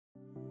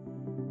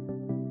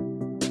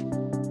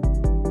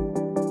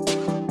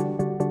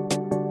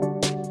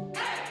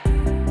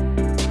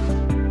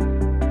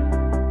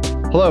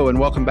Hello and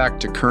welcome back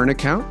to Current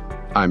Account.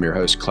 I'm your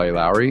host, Clay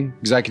Lowry,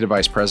 Executive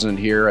Vice President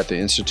here at the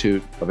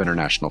Institute of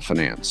International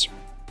Finance.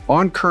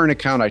 On Current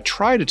Account, I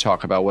try to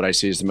talk about what I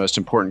see as the most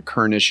important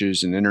current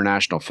issues in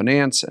international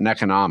finance and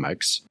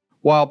economics,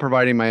 while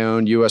providing my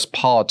own U.S.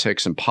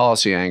 politics and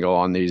policy angle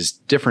on these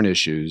different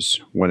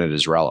issues when it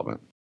is relevant.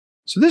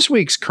 So this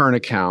week's Current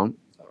Account,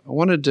 I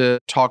wanted to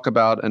talk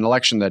about an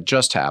election that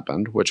just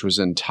happened, which was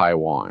in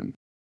Taiwan.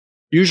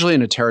 Usually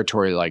in a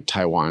territory like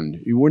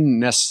Taiwan, you wouldn't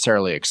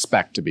necessarily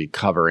expect to be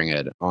covering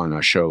it on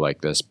a show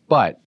like this,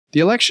 but the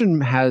election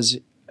has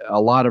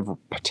a lot of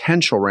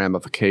potential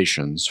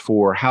ramifications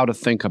for how to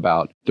think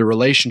about the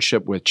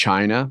relationship with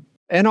China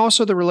and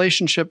also the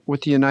relationship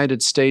with the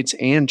United States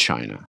and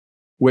China,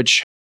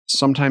 which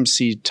sometimes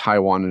see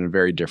Taiwan in a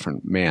very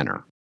different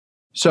manner.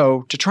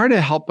 So to try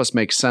to help us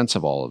make sense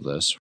of all of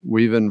this,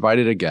 we've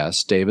invited a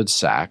guest, David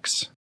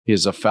Sachs. He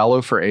is a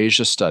fellow for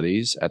Asia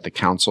Studies at the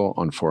Council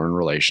on Foreign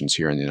Relations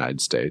here in the United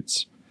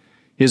States.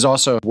 He has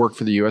also worked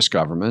for the U.S.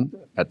 government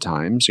at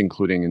times,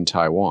 including in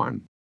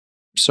Taiwan.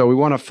 So we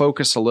want to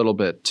focus a little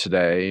bit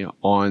today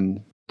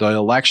on the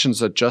elections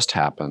that just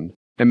happened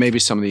and maybe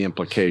some of the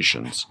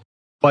implications.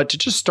 But to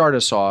just start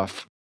us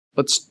off,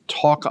 let's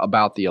talk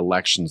about the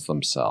elections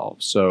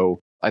themselves. So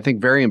I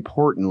think very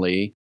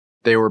importantly,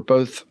 they were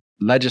both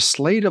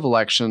legislative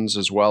elections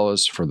as well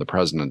as for the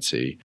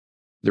presidency.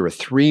 There were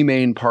three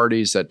main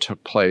parties that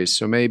took place.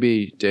 So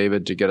maybe,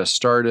 David, to get us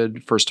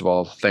started, first of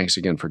all, thanks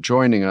again for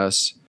joining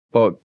us.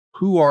 But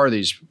who are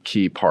these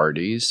key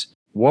parties?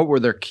 What were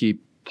their key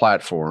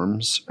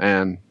platforms?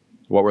 And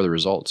what were the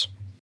results?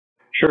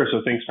 Sure.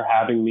 So thanks for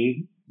having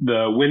me.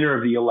 The winner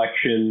of the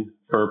election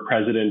for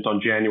president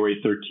on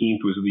January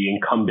 13th was the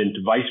incumbent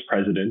vice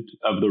president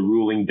of the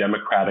ruling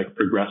Democratic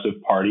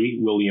Progressive Party,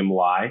 William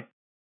Lai.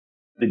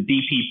 The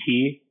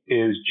DPP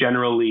is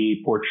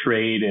generally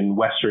portrayed in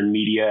Western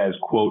media as,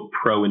 quote,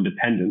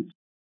 pro-independence.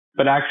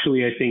 But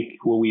actually, I think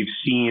what we've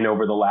seen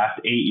over the last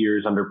 8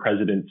 years under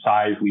President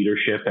Tsai's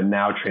leadership and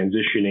now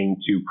transitioning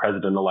to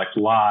President-elect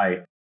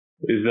Lai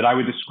is that I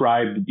would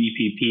describe the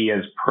DPP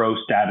as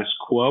pro-status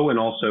quo and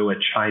also a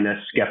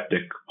China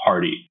skeptic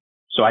party.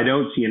 So I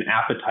don't see an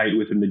appetite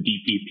within the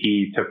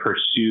DPP to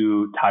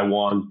pursue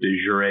Taiwan's de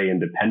jure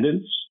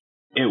independence.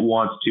 It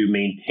wants to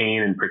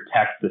maintain and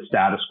protect the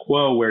status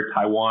quo where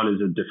Taiwan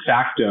is a de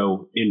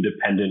facto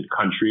independent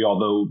country,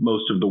 although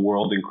most of the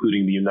world,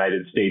 including the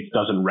United States,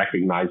 doesn't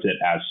recognize it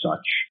as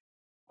such.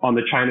 On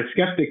the China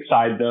skeptic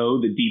side, though,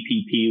 the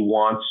DPP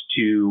wants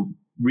to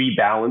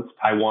rebalance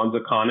Taiwan's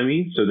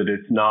economy so that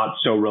it's not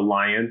so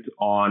reliant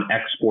on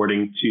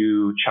exporting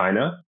to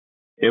China.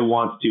 It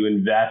wants to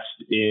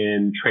invest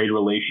in trade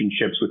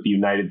relationships with the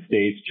United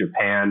States,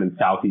 Japan, and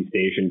Southeast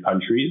Asian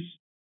countries.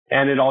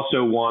 And it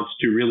also wants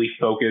to really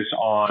focus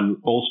on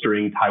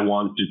bolstering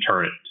Taiwan's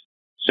deterrent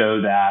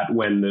so that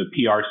when the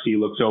PRC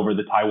looks over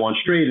the Taiwan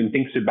Strait and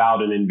thinks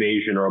about an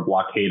invasion or a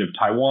blockade of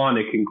Taiwan,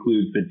 it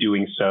concludes that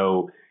doing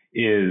so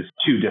is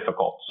too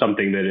difficult,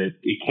 something that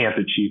it can't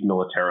achieve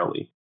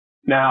militarily.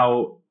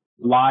 Now,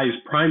 Lai's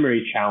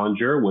primary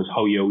challenger was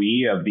Hou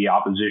Yu-ih of the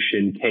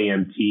opposition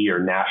KMT or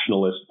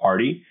Nationalist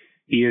Party.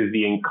 He is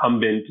the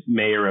incumbent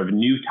mayor of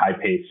New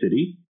Taipei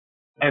City.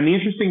 And the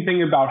interesting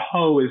thing about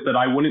Ho is that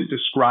I wouldn't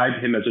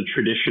describe him as a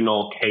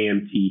traditional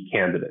KMT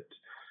candidate.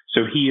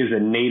 So he is a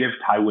native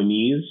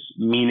Taiwanese,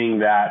 meaning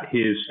that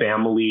his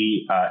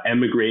family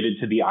emigrated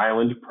to the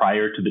island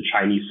prior to the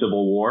Chinese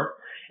Civil War.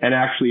 And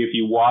actually, if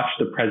you watch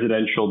the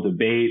presidential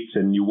debates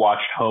and you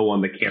watched Ho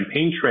on the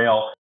campaign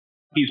trail,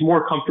 he's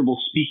more comfortable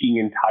speaking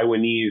in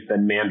Taiwanese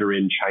than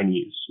Mandarin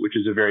Chinese, which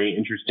is a very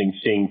interesting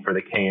thing for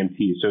the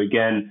KMT. So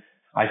again,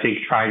 I think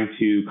trying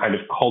to kind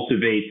of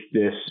cultivate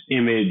this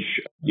image,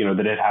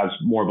 that it has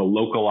more of a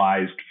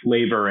localized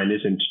flavor and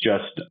isn't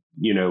just,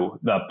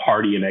 the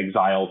party in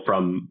exile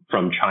from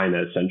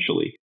China,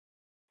 essentially.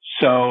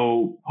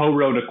 So Ho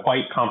wrote a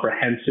quite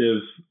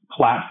comprehensive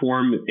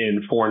platform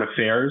in foreign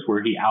affairs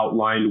where he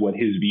outlined what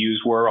his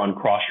views were on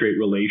cross-strait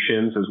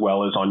relations as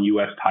well as on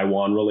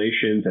U.S.-Taiwan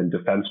relations and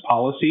defense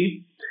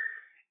policy.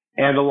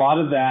 And a lot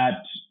of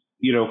that,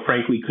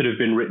 frankly, could have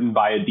been written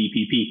by a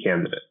DPP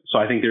candidate. So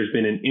I think there's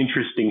been an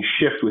interesting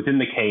shift within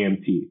the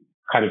KMT,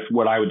 kind of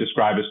what I would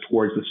describe as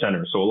towards the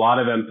center. So a lot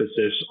of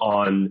emphasis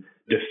on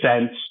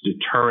defense,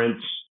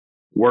 deterrence,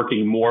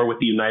 working more with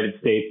the United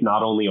States,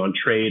 not only on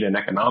trade and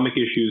economic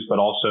issues, but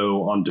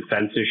also on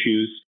defense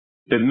issues.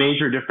 The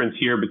major difference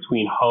here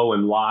between Ho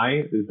and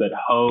Lai is that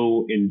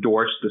Ho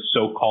endorsed the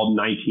so-called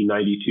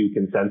 1992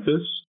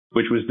 consensus,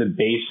 which was the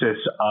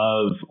basis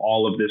of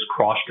all of this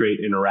cross-strait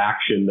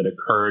interaction that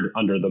occurred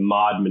under the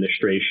Ma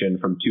administration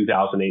from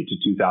 2008 to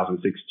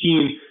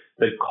 2016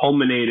 that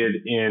culminated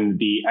in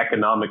the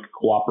Economic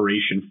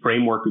Cooperation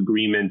Framework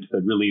Agreement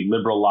that really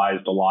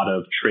liberalized a lot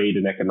of trade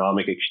and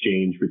economic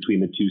exchange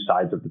between the two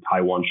sides of the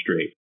Taiwan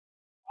Strait.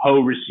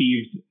 Ho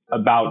received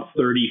about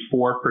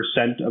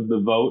 34% of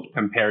the vote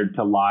compared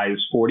to Lai's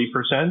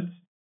 40%.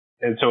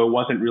 And so it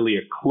wasn't really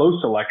a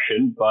close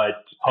election,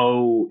 but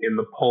Ho in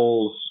the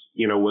polls,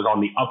 was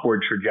on the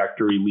upward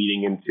trajectory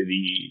leading into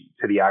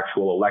the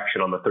actual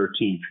election on the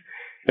 13th.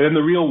 And then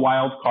the real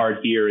wild card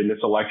here in this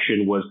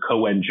election was Ko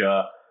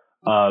Wen-je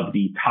of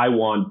the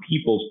Taiwan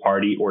People's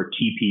Party, or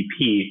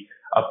TPP,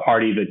 a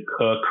party that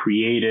Ke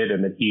created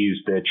and that he's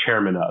the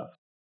chairman of.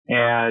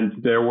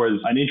 And there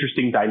was an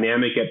interesting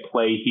dynamic at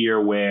play here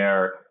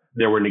where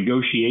there were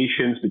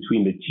negotiations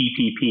between the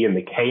TPP and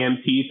the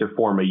KMT to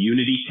form a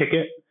unity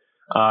ticket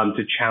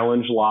to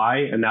challenge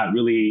Lai. And that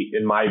really,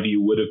 in my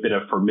view, would have been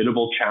a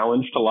formidable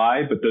challenge to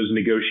Lai, but those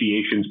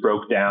negotiations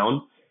broke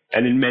down.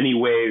 And in many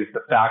ways,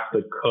 the fact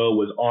that Ke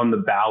was on the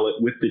ballot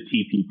with the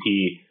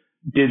TPP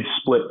did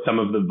split some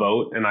of the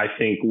vote, and I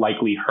think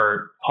likely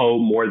hurt Ho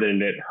more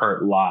than it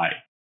hurt Lai.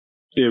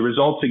 The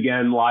results,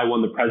 again, Lai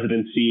won the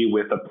presidency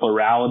with a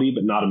plurality,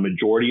 but not a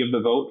majority of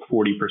the vote,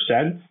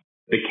 40%.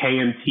 The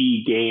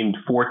KMT gained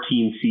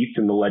 14 seats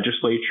in the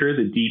legislature.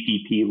 The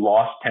DPP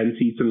lost 10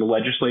 seats in the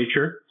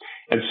legislature.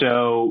 And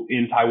so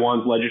in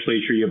Taiwan's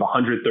legislature, you have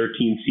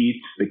 113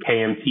 seats. The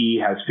KMT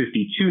has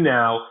 52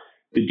 now.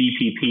 The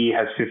DPP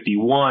has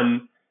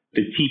 51.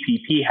 The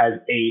TPP has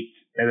 8.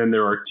 And then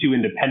there are 2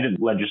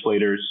 independent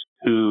legislators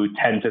who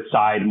tend to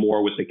side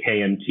more with the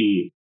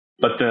KMT.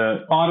 But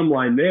the bottom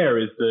line there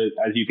is that,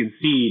 as you can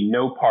see,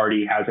 no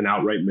party has an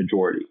outright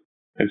majority.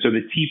 And so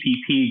the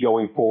TPP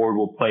going forward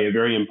will play a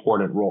very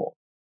important role,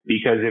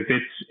 because if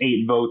its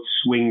 8 votes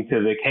swing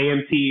to the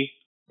KMT,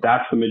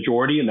 that's the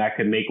majority, and that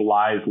can make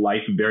Lai's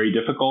life very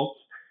difficult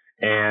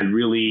and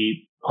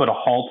really put a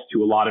halt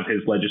to a lot of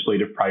his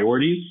legislative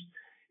priorities.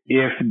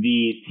 If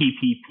the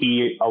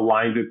TPP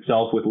aligns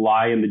itself with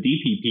Lai and the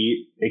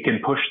DPP, it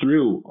can push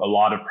through a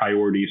lot of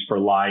priorities for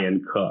Lai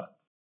and Ke.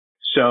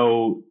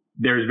 So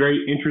there's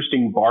very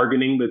interesting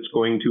bargaining that's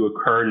going to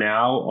occur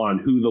now on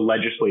who the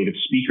legislative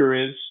speaker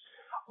is,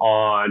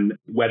 on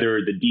whether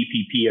the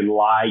DPP and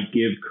Lai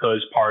give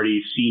Ke's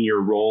party senior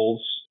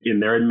roles in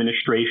their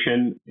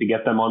administration to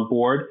get them on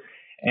board.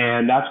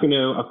 And that's going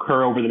to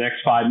occur over the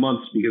next 5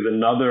 months, because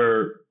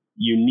another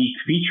unique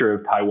feature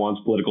of Taiwan's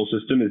political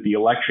system is the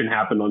election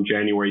happened on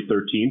January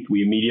 13th.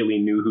 We immediately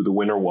knew who the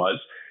winner was,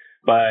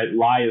 but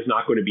Lai is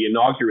not going to be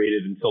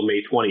inaugurated until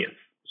May 20th.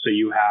 So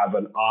you have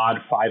an odd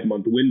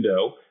 5-month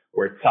window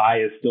where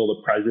Tsai is still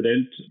the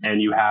president,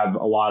 and you have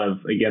a lot of,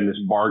 again, this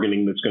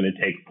bargaining that's going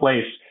to take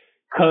place.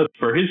 Ke,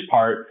 for his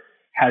part,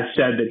 has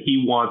said that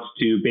he wants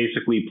to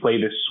basically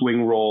play this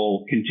swing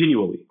role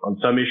continually. On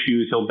some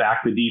issues, he'll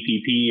back the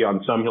DPP.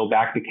 On some, he'll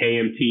back the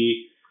KMT.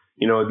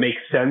 You know, it makes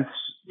sense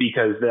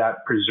because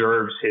that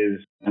preserves his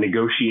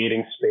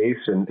negotiating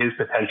space and his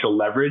potential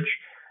leverage.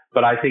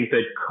 But I think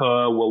that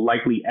Ke will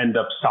likely end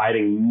up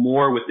siding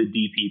more with the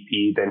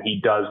DPP than he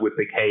does with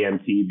the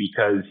KMT,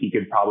 because he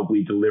could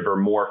probably deliver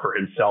more for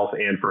himself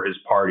and for his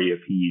party if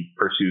he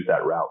pursues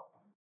that route.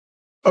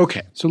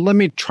 Okay, so let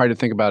me try to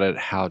think about it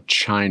how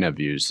China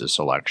views this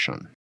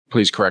election.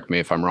 Please correct me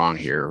if I'm wrong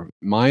here.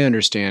 My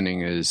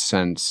understanding is,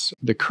 since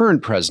the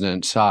current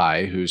president,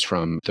 Tsai, who's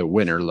from the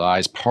winner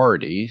Lai's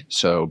party,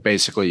 so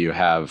basically you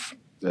have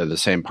the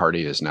same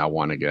party has now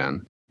won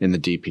again in the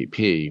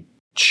DPP,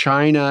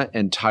 China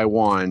and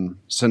Taiwan,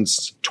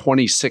 since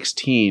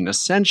 2016,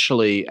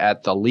 essentially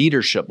at the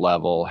leadership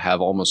level,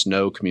 have almost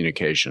no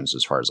communications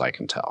as far as I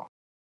can tell.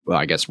 Well,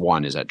 I guess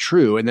one, is that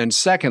true? And then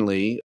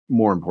secondly,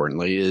 more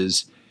importantly,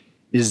 is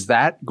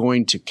that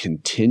going to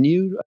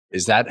continue?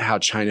 Is that how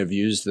China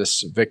views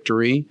this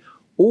victory?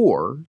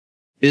 Or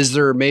is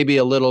there maybe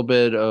a little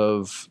bit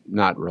of,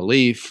 not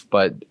relief,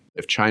 but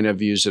if China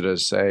views it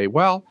as, say,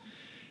 well,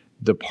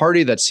 the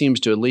party that seems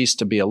to at least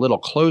to be a little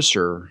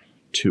closer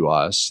to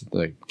us,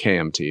 the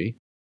KMT,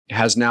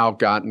 has now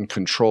gotten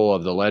control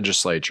of the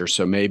legislature,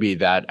 so maybe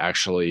that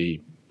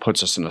actually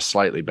puts us in a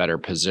slightly better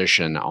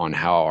position on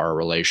how our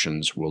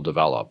relations will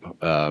develop.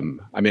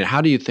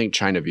 How do you think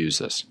China views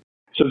this?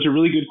 So it's a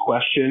really good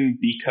question,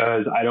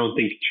 because I don't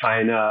think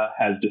China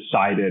has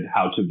decided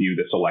how to view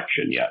this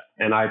election yet.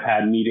 And I've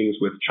had meetings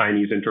with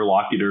Chinese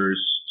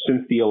interlocutors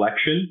since the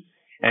election,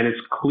 and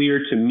it's clear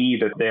to me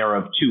that they are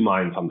of 2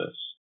 minds on this.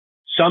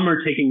 Some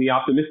are taking the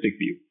optimistic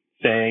view,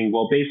 saying,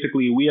 well,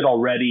 basically, we had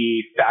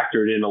already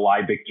factored in a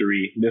Lai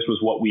victory. This was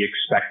what we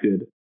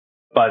expected.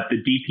 But the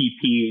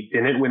DPP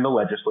didn't win the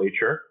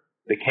legislature.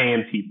 The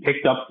KMT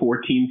picked up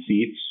 14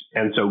 seats.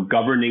 And so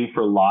governing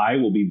for Lai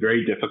will be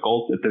very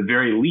difficult. At the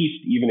very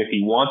least, even if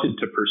he wanted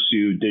to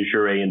pursue de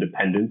jure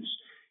independence,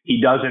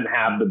 he doesn't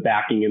have the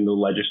backing in the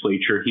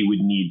legislature he would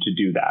need to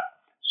do that.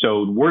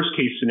 So worst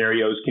case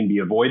scenarios can be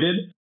avoided.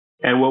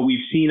 And what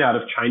we've seen out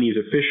of Chinese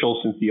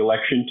officials since the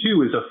election,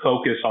 too, is a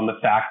focus on the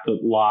fact that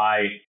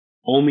Lai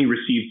only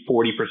received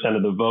 40%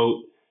 of the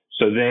vote.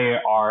 So they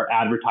are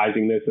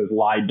advertising this as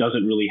Lai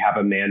doesn't really have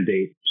a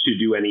mandate to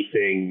do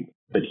anything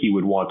that he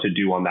would want to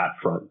do on that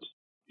front.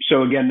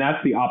 So again,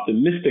 that's the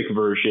optimistic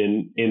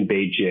version in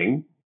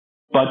Beijing.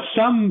 But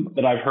some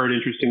that I've heard,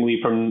 interestingly,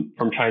 from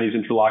Chinese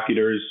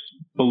interlocutors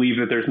believe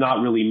that there's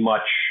not really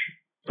much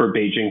for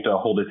Beijing to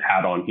hold its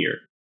hat on here,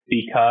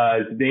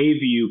 because they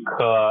view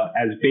Ke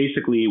as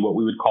basically what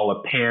we would call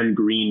a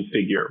pan-green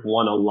figure,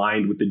 one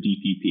aligned with the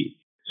DPP.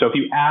 So if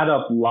you add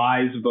up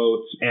Lai's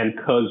votes and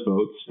Ke's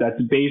votes,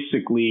 that's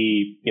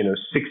basically,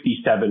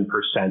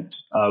 67%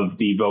 of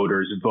the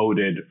voters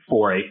voted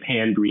for a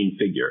pan-green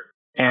figure.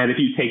 And if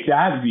you take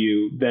that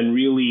view, then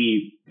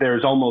really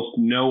there's almost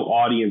no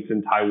audience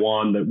in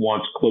Taiwan that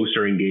wants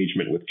closer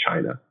engagement with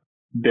China.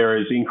 There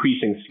is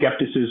increasing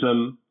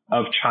skepticism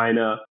of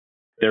China.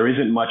 There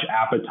isn't much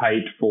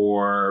appetite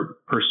for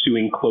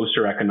pursuing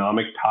closer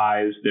economic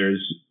ties.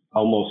 There's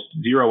almost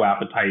zero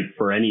appetite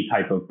for any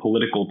type of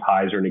political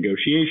ties or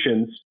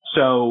negotiations.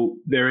 So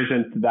there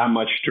isn't that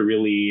much to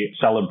really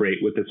celebrate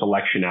with this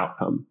election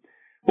outcome.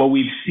 What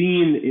we've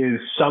seen is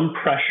some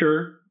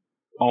pressure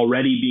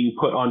already being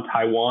put on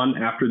Taiwan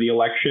after the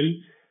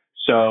election.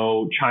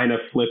 So China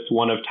flipped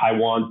one of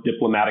Taiwan's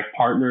diplomatic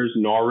partners,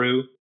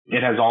 Nauru.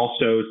 It has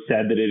also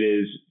said that it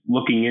is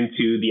looking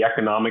into the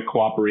Economic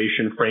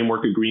Cooperation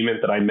Framework Agreement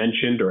that I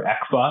mentioned, or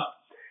ECFA.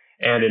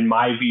 And in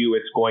my view,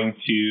 it's going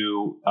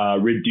to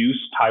reduce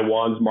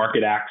Taiwan's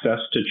market access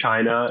to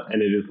China,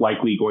 and it is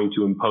likely going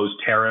to impose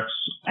tariffs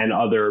and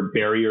other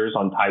barriers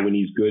on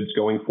Taiwanese goods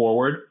going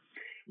forward.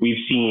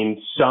 We've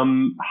seen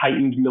some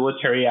heightened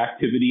military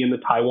activity in the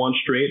Taiwan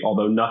Strait,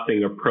 although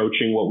nothing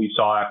approaching what we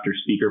saw after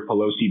Speaker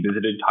Pelosi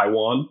visited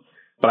Taiwan.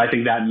 But I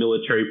think that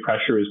military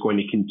pressure is going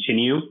to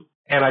continue.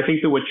 And I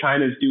think that what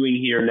China is doing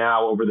here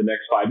now over the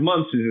next 5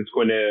 months is it's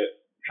going to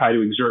try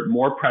to exert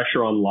more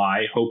pressure on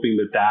Lai, hoping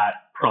that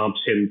that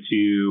prompts him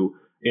to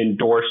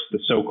endorse the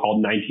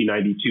so-called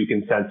 1992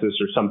 consensus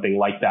or something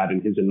like that in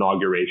his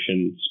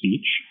inauguration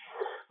speech.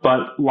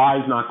 But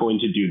Lai's not going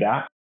to do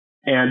that.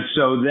 And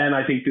so then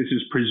I think this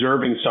is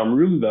preserving some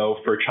room, though,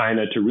 for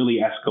China to really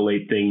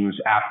escalate things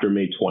after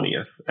May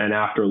 20th and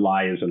after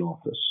Lai is in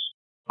office.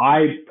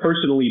 I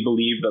personally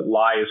believe that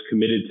Lai is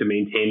committed to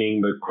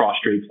maintaining the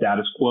cross-strait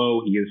status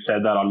quo. He has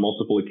said that on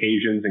multiple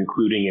occasions,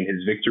 including in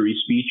his victory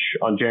speech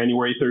on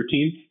January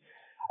 13th.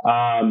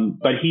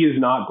 But he is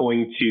not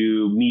going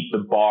to meet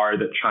the bar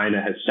that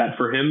China has set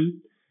for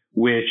him,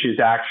 which is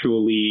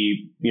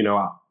actually,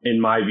 in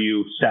my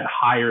view, set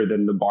higher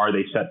than the bar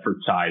they set for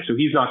Tsai. So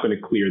he's not going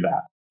to clear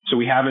that. So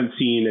we haven't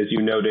seen, as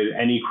you noted,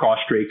 any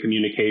cross-strait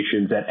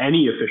communications at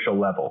any official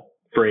level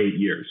for 8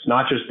 years,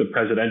 not just the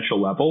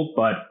presidential level,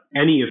 but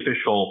any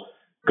official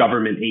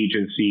government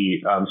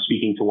agency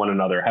speaking to one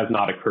another has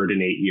not occurred in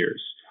 8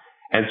 years.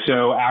 And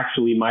so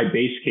actually my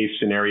base case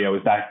scenario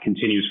is that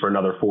continues for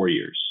another 4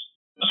 years.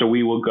 So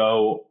we will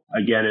go,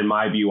 again, in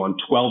my view, on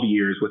 12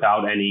 years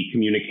without any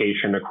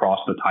communication across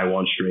the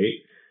Taiwan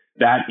Strait.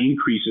 That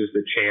increases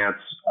the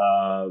chance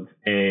of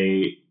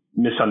a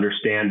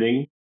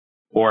misunderstanding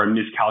or a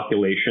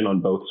miscalculation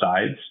on both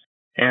sides,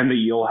 and that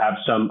you'll have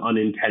some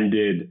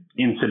unintended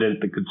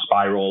incident that could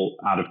spiral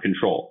out of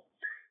control.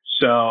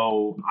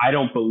 So I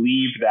don't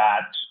believe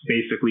that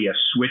basically a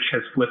switch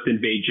has flipped in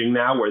Beijing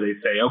now where they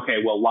say, okay,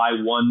 well, Lai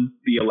won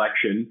the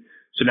election,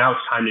 so now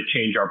it's time to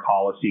change our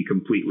policy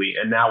completely.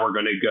 And now we're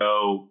going to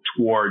go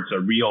towards a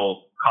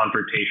real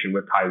confrontation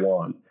with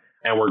Taiwan.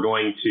 And we're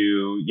going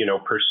to,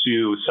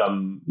 pursue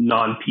some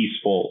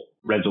non-peaceful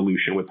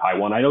resolution with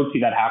Taiwan. I don't see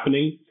that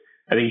happening.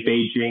 I think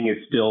Beijing is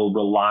still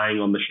relying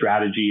on the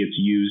strategy it's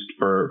used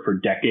for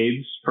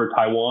decades for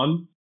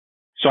Taiwan.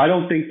 So I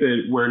don't think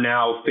that we're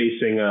now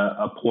facing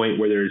a point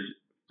where there's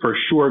for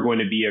sure going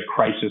to be a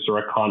crisis or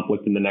a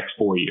conflict in the next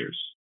 4 years,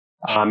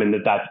 and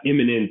that's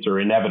imminent or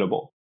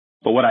inevitable.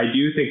 But what I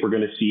do think we're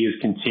going to see is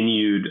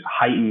continued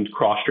heightened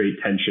cross-strait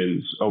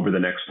tensions over the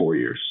next 4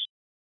 years.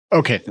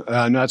 Okay,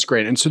 no, that's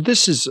great. And so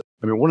this is,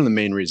 one of the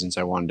main reasons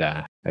I wanted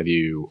to have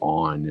you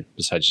on,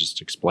 besides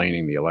just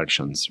explaining the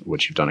elections,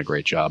 which you've done a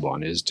great job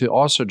on, is to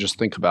also just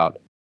think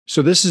about,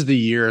 so this is the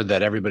year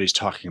that everybody's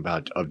talking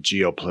about of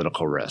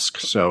geopolitical risk.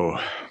 So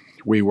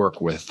we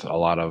work with a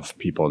lot of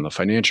people in the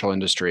financial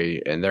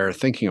industry, and they're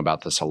thinking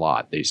about this a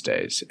lot these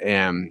days.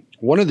 And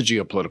one of the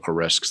geopolitical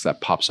risks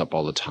that pops up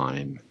all the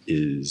time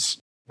is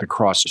the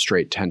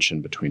cross-strait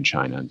tension between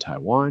China and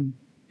Taiwan,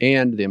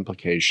 and the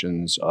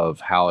implications of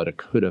how it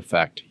could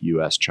affect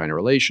U.S.-China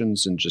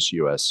relations and just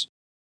U.S.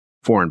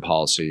 foreign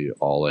policy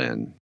all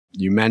in.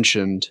 You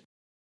mentioned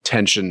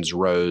tensions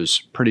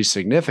rose pretty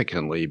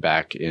significantly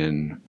back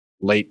in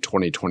late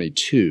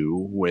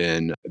 2022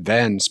 when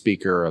then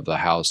Speaker of the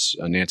House,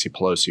 Nancy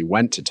Pelosi,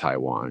 went to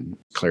Taiwan,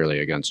 clearly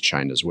against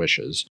China's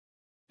wishes.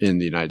 In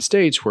the United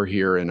States, we're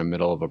here in the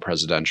middle of a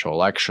presidential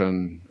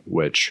election,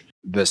 which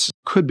this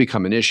could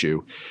become an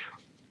issue.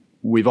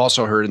 We've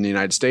also heard in the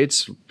United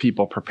States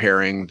people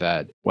preparing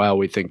that, well,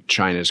 we think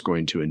China is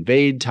going to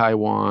invade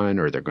Taiwan,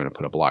 or they're going to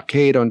put a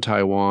blockade on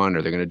Taiwan,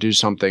 or they're going to do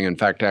something. In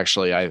fact,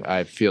 actually,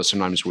 I feel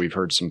sometimes we've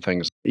heard some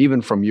things,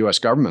 even from U.S.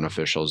 government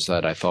officials,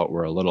 that I thought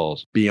were a little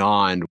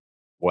beyond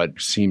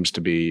what seems to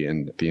be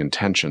in the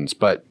intentions.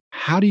 But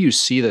how do you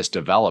see this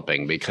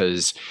developing?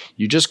 Because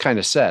you just kind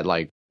of said,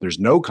 there's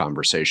no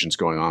conversations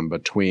going on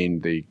between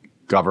the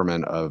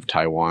government of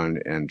Taiwan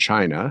and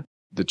China.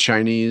 The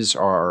Chinese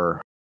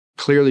are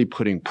clearly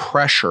putting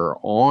pressure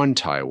on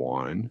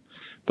Taiwan,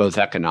 both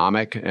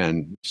economic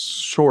and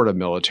sort of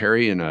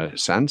military in a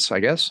sense, I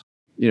guess.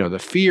 The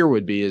fear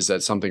would be is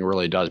that something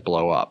really does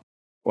blow up.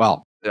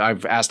 Well,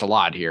 I've asked a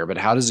lot here, but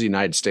how does the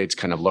United States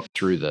kind of look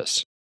through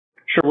this?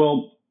 Sure.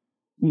 Well,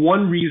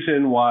 one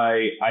reason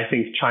why I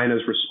think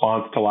China's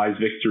response to Lai's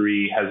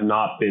victory has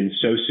not been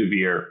so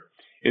severe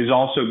is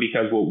also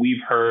because what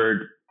we've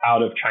heard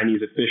out of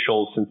Chinese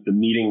officials since the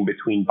meeting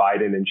between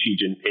Biden and Xi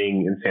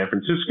Jinping in San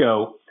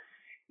Francisco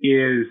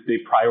is the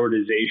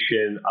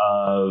prioritization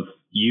of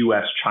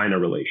U.S.-China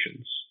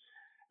relations.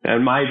 And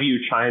in my view,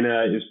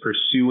 China is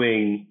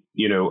pursuing,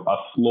 a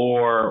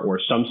floor or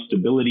some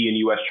stability in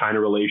U.S.-China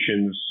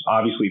relations,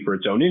 obviously for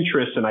its own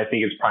interests, and I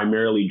think it's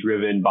primarily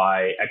driven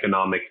by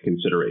economic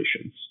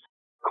considerations.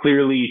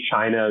 Clearly,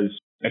 China's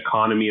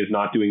economy is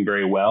not doing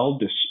very well,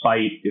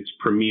 despite its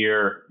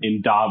premier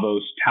in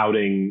Davos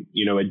touting,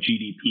 a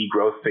GDP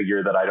growth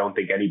figure that I don't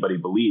think anybody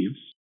believes.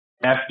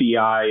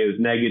 FDI is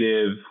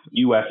negative.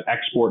 U.S.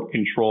 export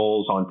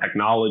controls on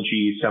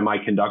technology,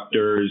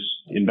 semiconductors,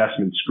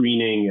 investment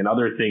screening, and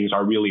other things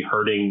are really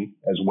hurting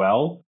as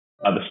well.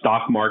 The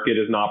stock market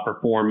is not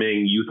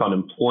performing. Youth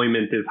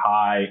unemployment is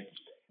high.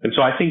 And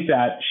so I think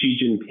that Xi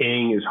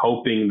Jinping is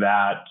hoping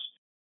that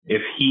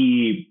if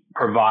he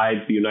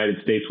provides the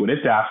United States what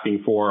it's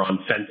asking for on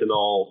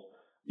fentanyl,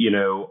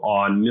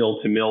 on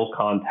mill-to-mill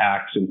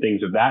contacts and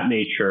things of that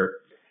nature,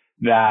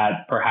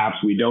 that perhaps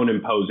we don't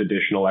impose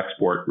additional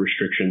export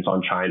restrictions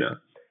on China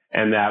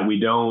and that we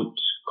don't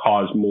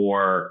cause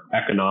more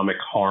economic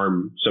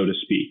harm, so to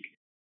speak.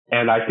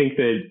 And I think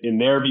that in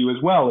their view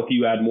as well, if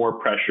you add more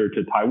pressure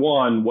to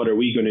Taiwan, what are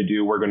we going to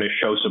do? We're going to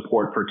show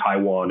support for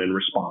Taiwan in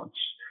response.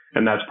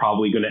 And that's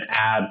probably going to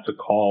add to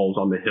calls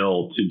on the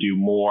Hill to do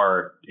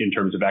more in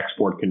terms of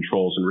export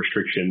controls and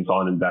restrictions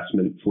on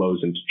investment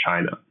flows into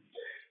China.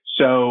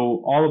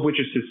 So all of which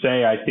is to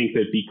say, I think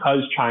that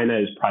because China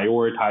is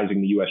prioritizing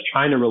the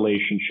U.S.-China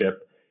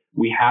relationship,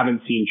 we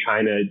haven't seen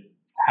China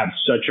have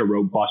such a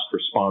robust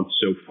response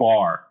so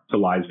far to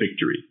Lai's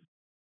victory.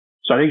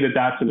 So I think that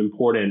that's an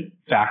important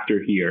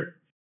factor here.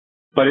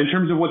 But in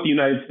terms of what the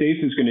United States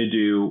is going to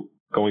do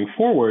going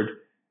forward,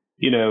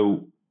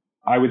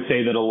 I would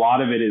say that a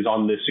lot of it is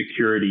on the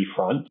security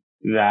front,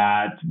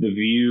 that the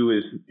view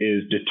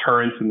is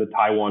deterrence in the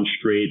Taiwan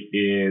Strait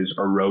is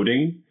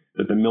eroding,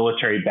 that the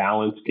military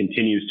balance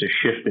continues to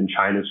shift in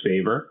China's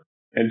favor.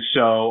 And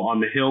so on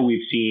the Hill,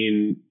 we've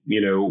seen,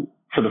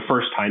 for the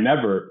first time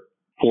ever,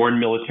 foreign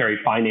military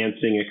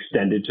financing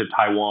extended to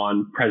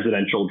Taiwan,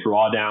 presidential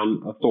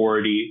drawdown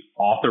authority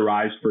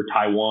authorized for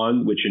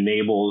Taiwan, which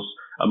enables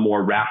a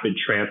more rapid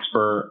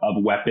transfer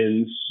of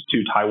weapons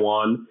to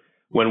Taiwan.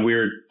 When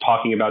we're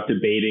talking about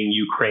debating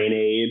Ukraine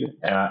aid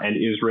and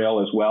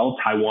Israel as well,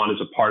 Taiwan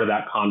is a part of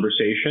that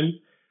conversation,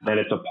 and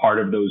it's a part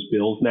of those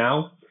bills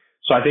now.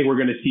 So I think we're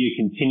going to see a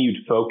continued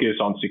focus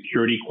on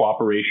security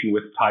cooperation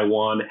with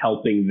Taiwan,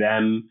 helping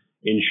them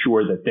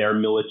ensure that their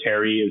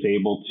military is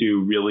able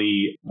to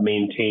really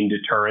maintain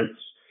deterrence,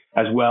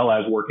 as well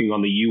as working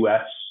on the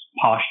U.S.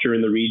 posture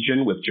in the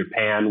region with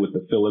Japan, with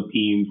the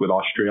Philippines, with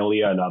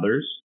Australia and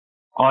others.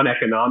 On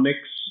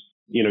economics,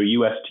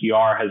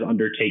 USTR has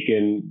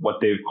undertaken what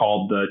they've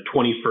called the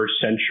 21st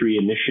Century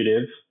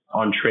Initiative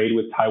on trade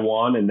with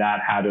Taiwan, and that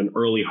had an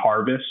early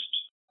harvest,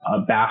 a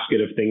basket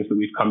of things that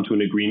we've come to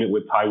an agreement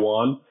with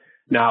Taiwan.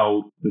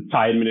 Now, the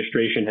Tsai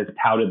administration has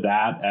touted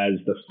that as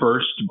the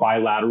first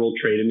bilateral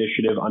trade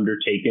initiative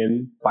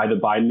undertaken by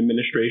the Biden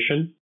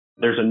administration.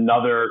 There's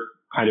another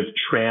kind of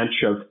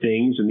tranche of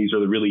things, and these are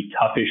the really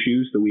tough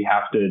issues that we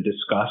have to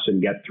discuss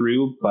and get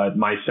through. But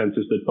my sense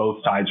is that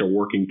both sides are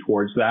working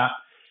towards that.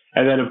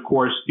 And then, of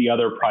course, the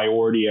other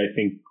priority, I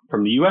think,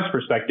 from the U.S.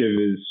 perspective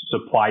is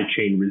supply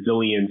chain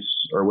resilience,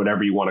 or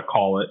whatever you want to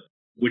call it,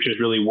 which is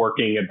really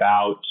working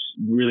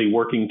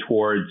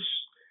towards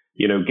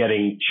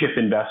getting chip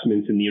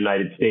investments in the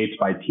United States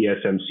by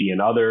TSMC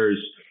and others,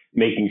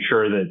 making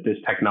sure that this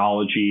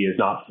technology is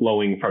not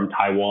flowing from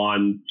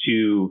Taiwan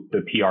to the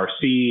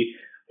PRC,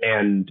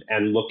 and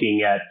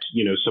looking at,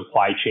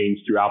 supply chains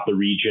throughout the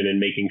region and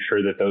making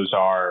sure that those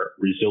are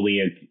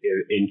resilient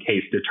in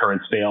case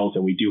deterrence fails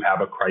and we do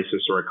have a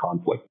crisis or a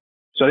conflict.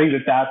 So I think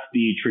that that's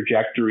the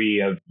trajectory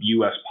of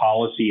U.S.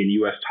 policy and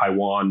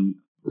U.S.-Taiwan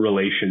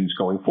relations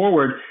going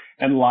forward.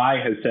 And Lai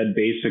has said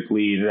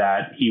basically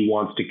that he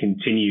wants to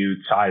continue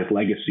Tsai's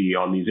legacy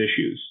on these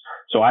issues.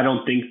 So I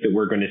don't think that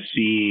we're going to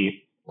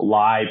see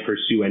Lai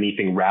pursue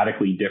anything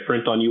radically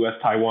different on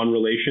U.S.-Taiwan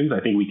relations.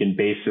 I think we can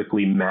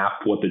basically map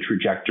what the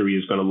trajectory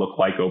is going to look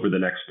like over the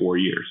next 4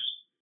 years.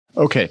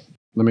 Okay,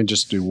 let me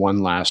just do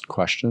one last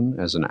question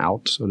as an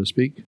out, so to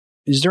speak.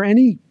 Is there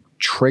any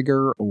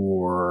trigger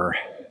or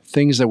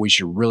things that we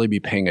should really be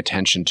paying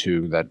attention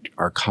to that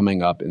are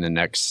coming up in the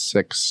next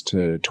 6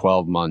 to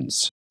 12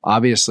 months?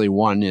 Obviously,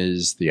 one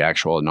is the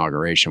actual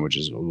inauguration, which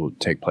will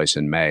take place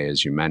in May,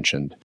 as you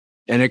mentioned.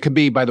 And it could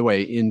be, by the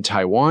way, in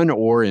Taiwan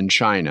or in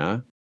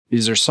China.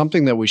 Is there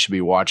something that we should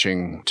be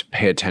watching to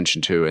pay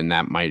attention to, and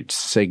that might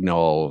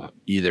signal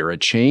either a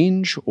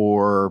change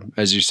or,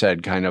 as you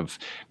said, kind of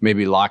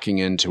maybe locking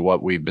into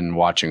what we've been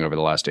watching over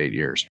the last 8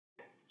 years?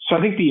 So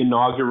I think the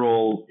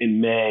inaugural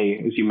in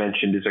May, as you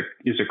mentioned,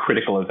 is a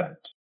critical event.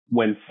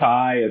 When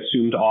Tsai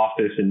assumed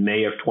office in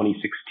May of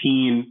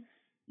 2016,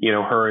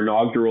 Her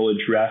inaugural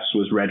address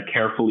was read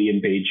carefully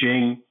in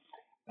Beijing.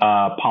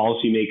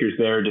 Policymakers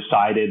there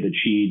decided that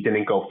she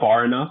didn't go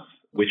far enough,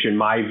 which in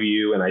my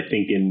view, and I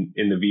think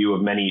in the view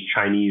of many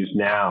Chinese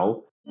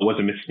now, was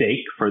a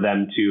mistake for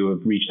them to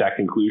have reached that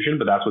conclusion,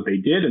 but that's what they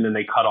did. And then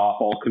they cut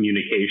off all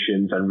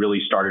communications and really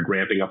started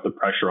ramping up the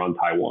pressure on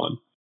Taiwan.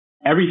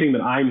 Everything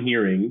that I'm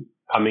hearing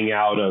coming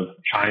out of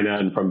China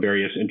and from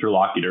various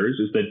interlocutors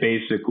is that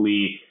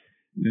basically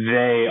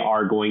they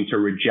are going to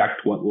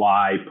reject what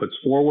Lai puts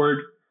forward,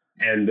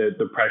 and that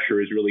the pressure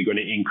is really going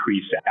to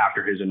increase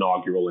after his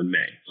inaugural in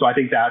May. So I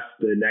think that's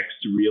the next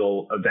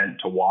real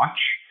event to watch.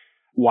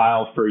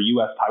 While for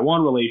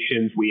U.S.-Taiwan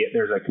relations,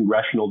 there's a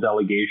congressional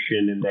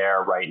delegation in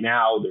there right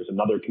now. There's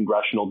another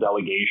congressional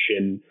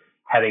delegation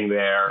heading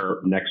there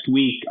next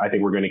week. I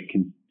think we're going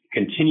to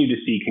continue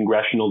to see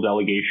congressional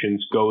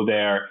delegations go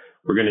there.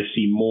 We're going to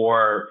see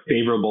more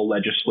favorable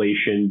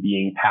legislation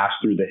being passed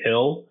through the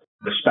Hill,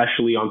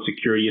 especially on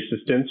security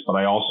assistance, but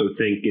I also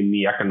think in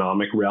the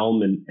economic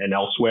realm and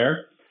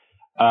elsewhere.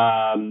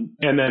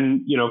 And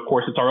then, of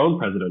course, it's our own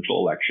presidential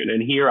election.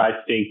 And here I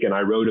think, and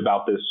I wrote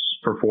about this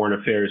for Foreign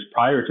Affairs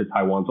prior to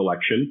Taiwan's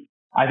election,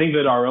 I think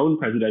that our own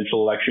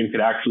presidential election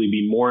could actually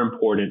be more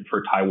important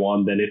for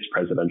Taiwan than its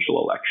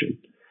presidential election.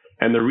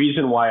 And the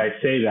reason why I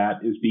say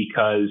that is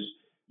because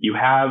you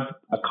have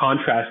a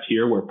contrast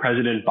here where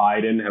President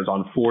Biden has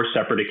on 4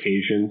 separate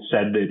occasions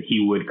said that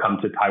he would come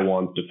to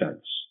Taiwan's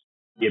defense.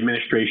 The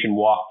administration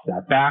walked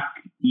that back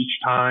each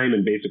time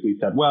and basically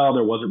said, well,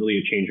 there wasn't really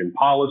a change in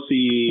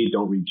policy.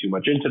 Don't read too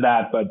much into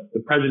that. But the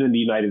president of the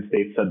United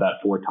States said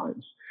that 4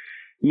 times.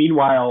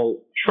 Meanwhile,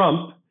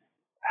 Trump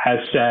has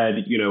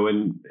said,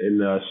 in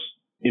the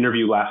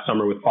interview last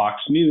summer with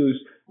Fox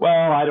News,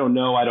 well, I don't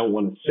know. I don't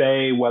want to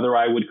say whether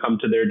I would come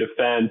to their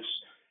defense.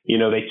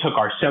 They took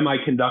our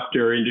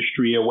semiconductor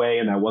industry away,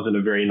 and that wasn't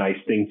a very nice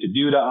thing to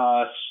do to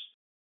us.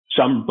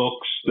 Some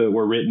books that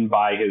were written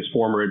by his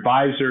former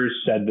advisors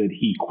said that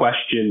he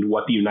questioned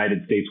what the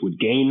United States would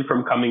gain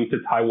from coming to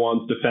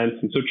Taiwan's defense.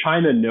 And so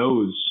China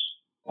knows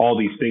all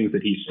these things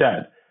that he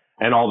said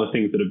and all the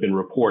things that have been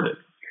reported.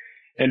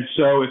 And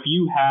so if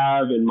you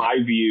have, in my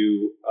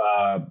view,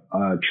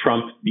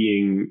 Trump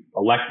being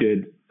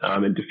elected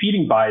and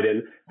defeating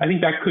Biden, I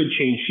think that could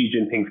change Xi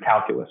Jinping's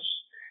calculus,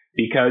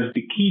 because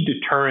the key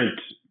deterrent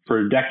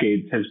for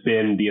decades has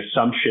been the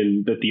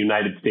assumption that the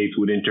United States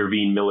would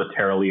intervene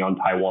militarily on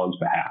Taiwan's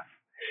behalf.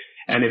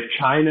 And if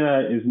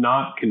China is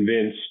not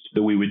convinced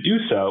that we would do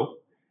so,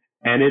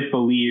 and it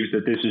believes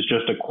that this is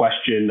just a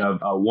question of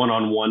a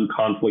one-on-one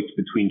conflict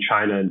between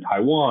China and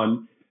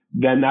Taiwan,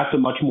 then that's a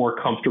much more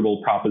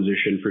comfortable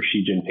proposition for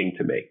Xi Jinping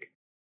to make.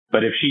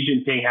 But if Xi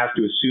Jinping has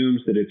to assume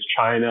that it's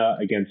China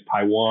against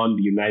Taiwan,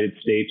 the United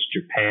States,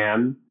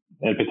 Japan,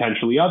 and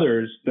potentially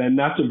others, then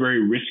that's a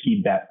very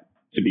risky bet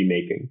to be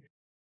making.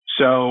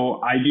 So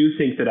I do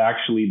think that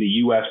actually the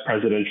U.S.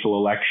 presidential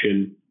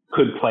election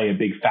could play a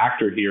big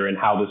factor here in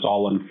how this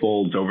all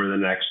unfolds over the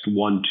next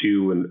 1,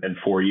 2, and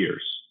 4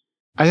 years.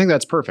 I think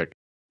that's perfect.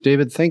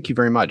 David, thank you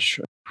very much.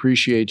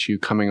 Appreciate you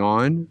coming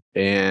on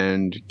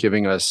and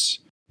giving us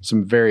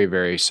some very,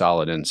 very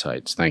solid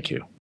insights. Thank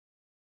you.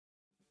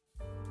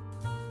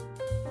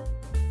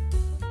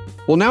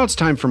 Well, now it's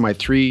time for my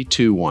 3,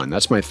 2, 1.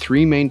 That's my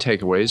 3 main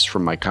takeaways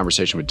from my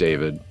conversation with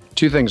David.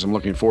 2 things I'm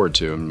looking forward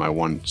to and my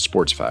 1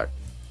 sports fact.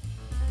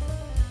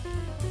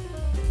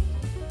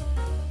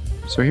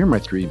 So here are my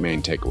 3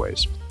 main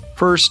takeaways.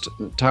 First,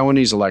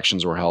 Taiwanese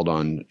elections were held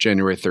on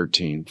January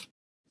 13th.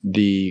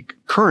 The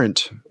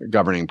current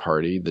governing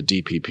party, the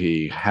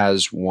DPP,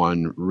 has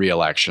won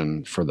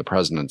re-election for the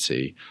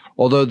presidency,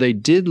 although they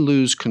did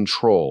lose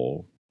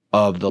control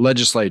of the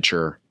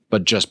legislature,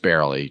 but just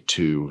barely,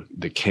 to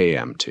the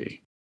KMT.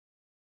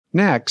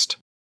 Next,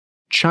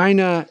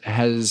 China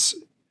has,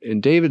 in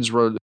David's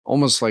wrote,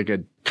 almost like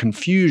a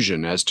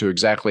confusion as to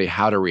exactly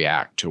how to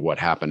react to what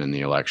happened in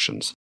the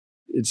elections.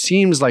 It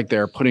seems like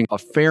they're putting a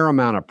fair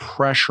amount of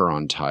pressure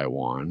on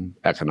Taiwan,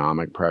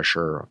 economic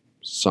pressure,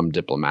 some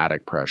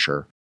diplomatic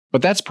pressure.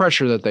 But that's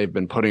pressure that they've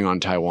been putting on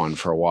Taiwan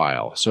for a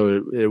while.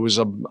 So it was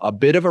a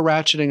bit of a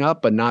ratcheting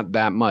up, but not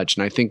that much.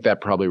 And I think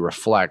that probably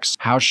reflects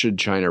how should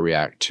China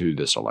react to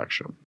this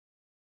election.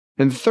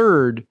 And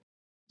third,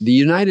 the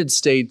United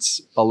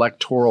States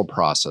electoral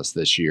process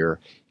this year,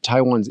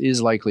 Taiwan's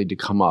is likely to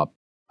come up.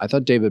 I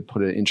thought David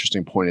put an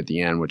interesting point at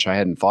the end, which I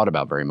hadn't thought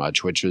about very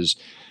much, which is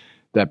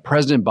that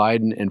President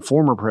Biden and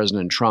former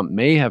President Trump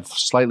may have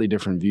slightly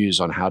different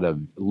views on how to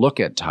look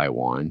at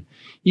Taiwan,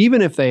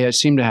 even if they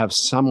seem to have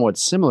somewhat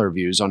similar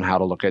views on how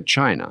to look at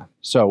China.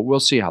 So we'll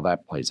see how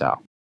that plays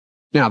out.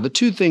 Now, the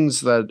 2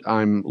 things that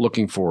I'm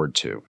looking forward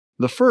to.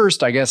 The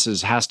first, I guess,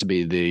 has to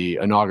be the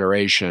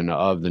inauguration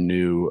of the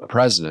new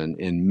president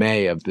in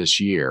May of this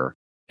year.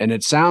 And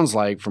it sounds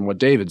like, from what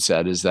David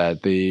said, is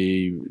that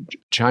the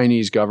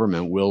Chinese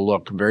government will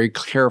look very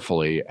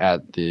carefully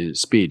at the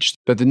speech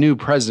that the new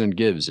president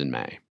gives in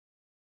May.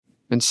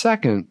 And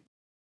second,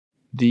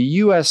 the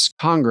U.S.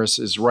 Congress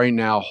is right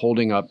now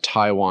holding up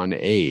Taiwan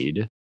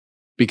aid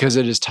because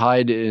it is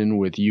tied in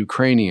with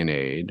Ukrainian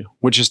aid,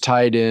 which is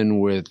tied in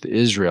with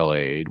Israel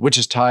aid, which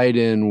is tied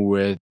in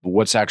with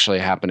what's actually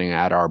happening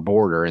at our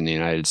border in the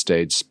United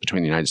States,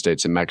 between the United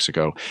States and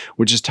Mexico,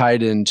 which is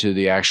tied into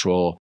the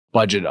actual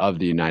budget of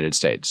the United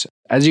States.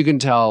 As you can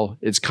tell,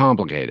 it's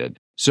complicated.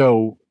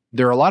 So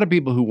there are a lot of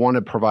people who want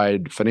to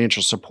provide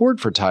financial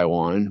support for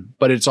Taiwan,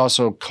 but it's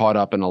also caught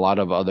up in a lot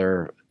of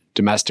other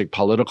domestic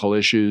political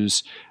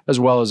issues, as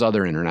well as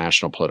other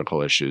international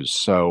political issues.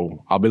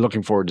 So I'll be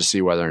looking forward to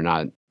see whether or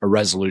not a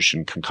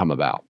resolution can come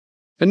about.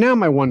 And now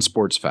my one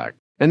sports fact,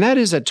 and that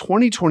is that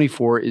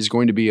 2024 is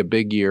going to be a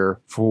big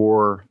year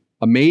for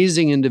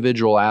amazing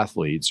individual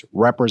athletes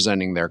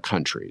representing their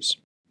countries.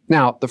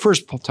 Now, the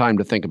first time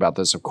to think about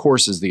this, of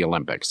course, is the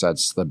Olympics.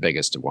 That's the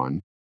biggest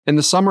one. And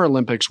the Summer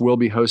Olympics will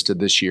be hosted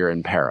this year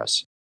in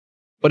Paris.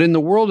 But in the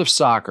world of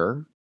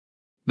soccer,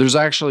 there's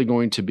actually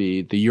going to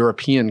be the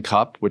European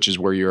Cup, which is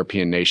where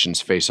European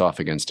nations face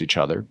off against each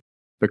other.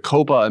 The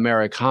Copa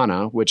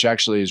Americana, which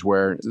actually is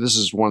where this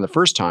is one of the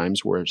first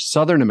times where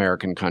Southern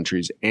American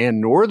countries and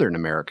Northern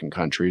American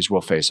countries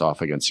will face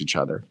off against each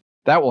other.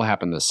 That will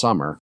happen this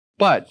summer.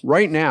 But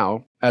right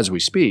now, as we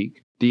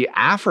speak, the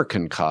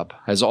African Cup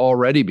has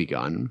already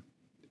begun,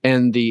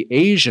 and the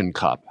Asian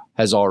Cup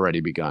has already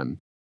begun.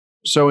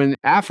 So in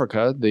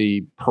Africa,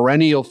 the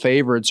perennial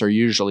favorites are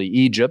usually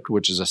Egypt,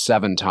 which is a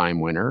 7-time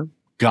winner,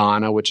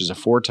 Ghana, which is a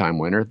 4-time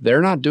winner. They're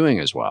not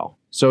doing as well.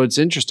 So it's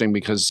interesting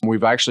because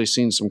we've actually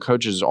seen some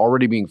coaches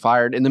already being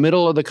fired in the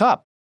middle of the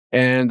cup.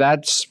 And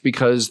that's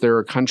because there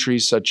are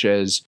countries such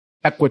as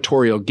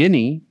Equatorial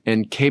Guinea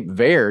and Cape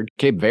Verde.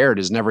 Cape Verde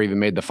has never even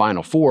made the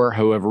Final Four,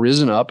 who have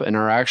risen up and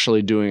are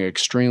actually doing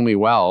extremely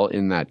well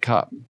in that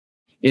cup.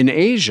 In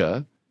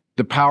Asia,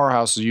 the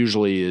powerhouse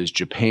usually is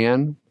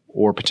Japan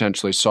or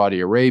potentially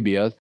Saudi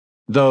Arabia,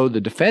 though the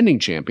defending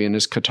champion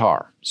is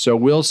Qatar. So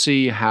we'll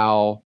see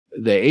how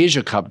the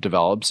Asia Cup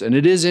develops, and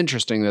it is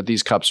interesting that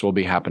these cups will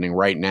be happening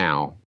right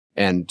now.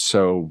 And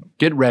so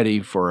get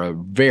ready for a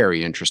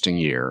very interesting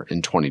year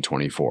in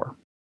 2024.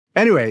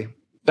 Anyway,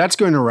 that's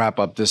going to wrap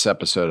up this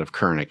episode of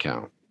Current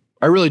Account.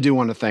 I really do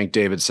want to thank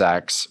David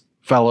Sachs,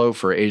 Fellow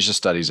for Asia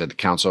Studies at the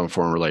Council on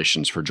Foreign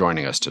Relations, for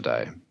joining us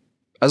today.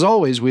 As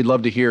always, we'd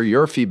love to hear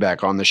your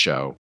feedback on the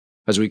show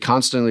as we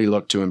constantly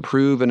look to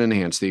improve and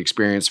enhance the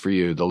experience for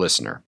you, the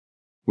listener.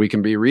 We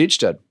can be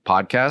reached at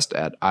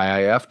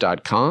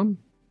podcast@iif.com.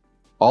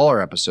 All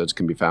our episodes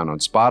can be found on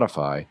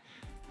Spotify,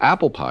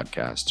 Apple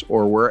Podcasts,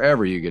 or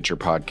wherever you get your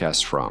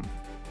podcasts from.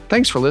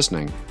 Thanks for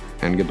listening,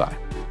 and goodbye.